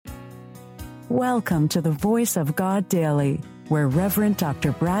Welcome to the Voice of God Daily, where Reverend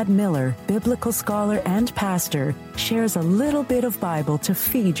Dr. Brad Miller, biblical scholar and pastor, shares a little bit of Bible to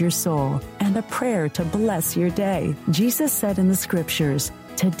feed your soul and a prayer to bless your day. Jesus said in the scriptures,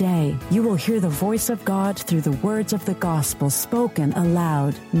 "Today you will hear the voice of God through the words of the gospel spoken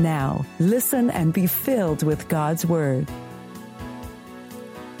aloud." Now, listen and be filled with God's word.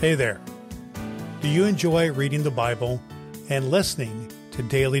 Hey there. Do you enjoy reading the Bible and listening to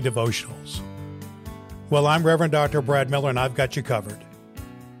daily devotionals? Well, I'm Reverend Dr. Brad Miller, and I've got you covered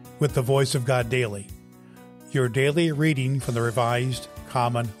with the Voice of God Daily, your daily reading from the Revised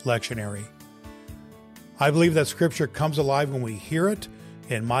Common Lectionary. I believe that Scripture comes alive when we hear it,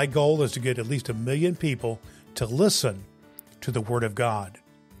 and my goal is to get at least 1 million people to listen to the Word of God.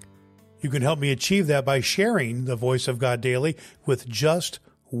 You can help me achieve that by sharing the Voice of God Daily with just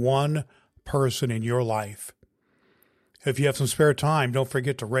one person in your life. If you have some spare time, don't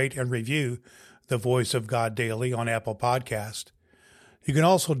forget to rate and review the Voice of God Daily on Apple Podcast. You can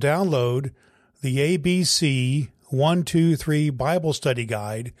also download the ABC 123 Bible Study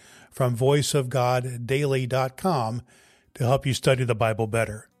Guide from voiceofgoddaily.com to help you study the Bible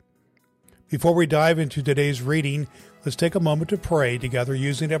better. Before we dive into today's reading, let's take a moment to pray together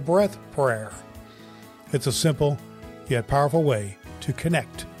using a breath prayer. It's a simple yet powerful way to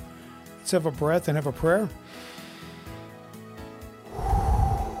connect. Let's have a breath and have a prayer.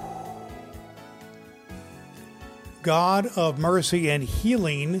 God of mercy and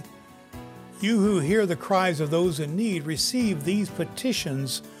healing, you who hear the cries of those in need, receive these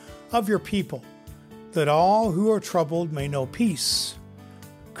petitions of your people, that all who are troubled may know peace,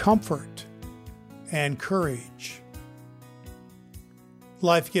 comfort, and courage.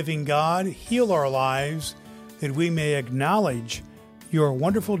 Life-giving God, heal our lives that we may acknowledge your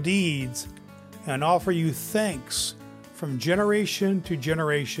wonderful deeds and offer you thanks from generation to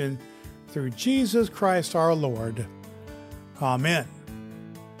generation through Jesus Christ our Lord. Amen.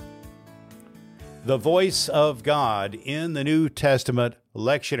 The Voice of God in the New Testament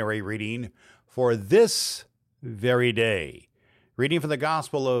lectionary reading for this very day. Reading from the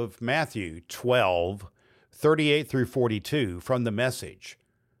Gospel of Matthew 12, 38 through 42 from the Message.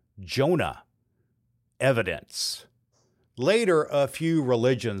 Jonah-Evidence. Later, a few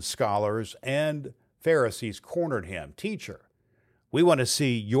religion scholars and Pharisees cornered him. "Teacher, we want to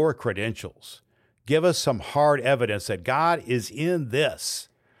see your credentials. Give us some hard evidence that God is in this.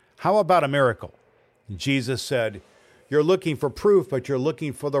 How about a miracle?" Jesus said, "You're looking for proof, but you're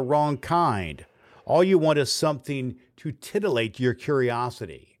looking for the wrong kind. All you want is something to titillate your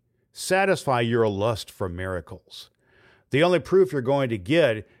curiosity, satisfy your lust for miracles. The only proof you're going to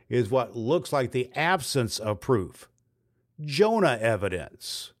get is what looks like the absence of proof.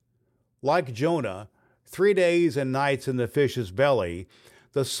 Jonah-Evidence. Like Jonah, 3 days and nights in the fish's belly,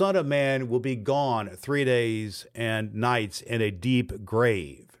 the Son of Man will be gone 3 days and nights in a deep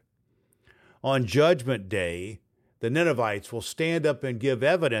grave. On Judgment Day, the Ninevites will stand up and give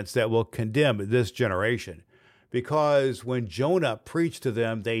evidence that will condemn this generation, because when Jonah preached to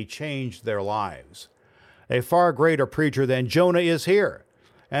them, they changed their lives. A far greater preacher than Jonah is here,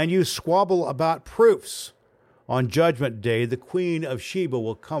 and you squabble about proofs. On Judgment Day, the Queen of Sheba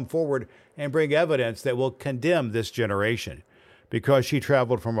will come forward and bring evidence that will condemn this generation, because she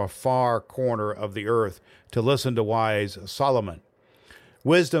traveled from a far corner of the earth to listen to wise Solomon.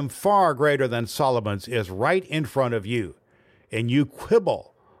 Wisdom far greater than Solomon's is right in front of you, and you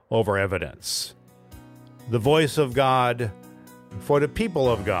quibble over evidence. The voice of God for the people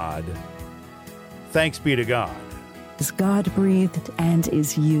of God. Thanks be to God. Is God-breathed and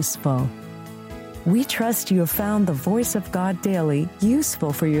is useful. We trust you have found the Voice of God Daily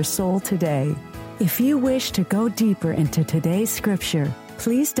useful for your soul today. If you wish to go deeper into today's scripture,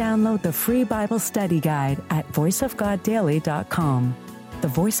 please download the free Bible study guide at voiceofgoddaily.com. The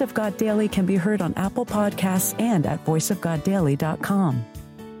Voice of God Daily can be heard on Apple Podcasts and at voiceofgoddaily.com.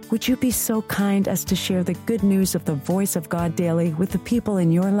 Would you be so kind as to share the good news of the Voice of God Daily with the people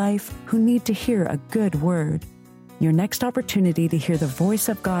in your life who need to hear a good word? Your next opportunity to hear the Voice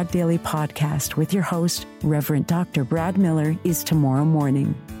of God Daily podcast with your host, Reverend Dr. Brad Miller, is tomorrow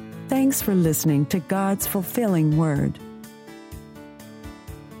morning. Thanks for listening to God's fulfilling word.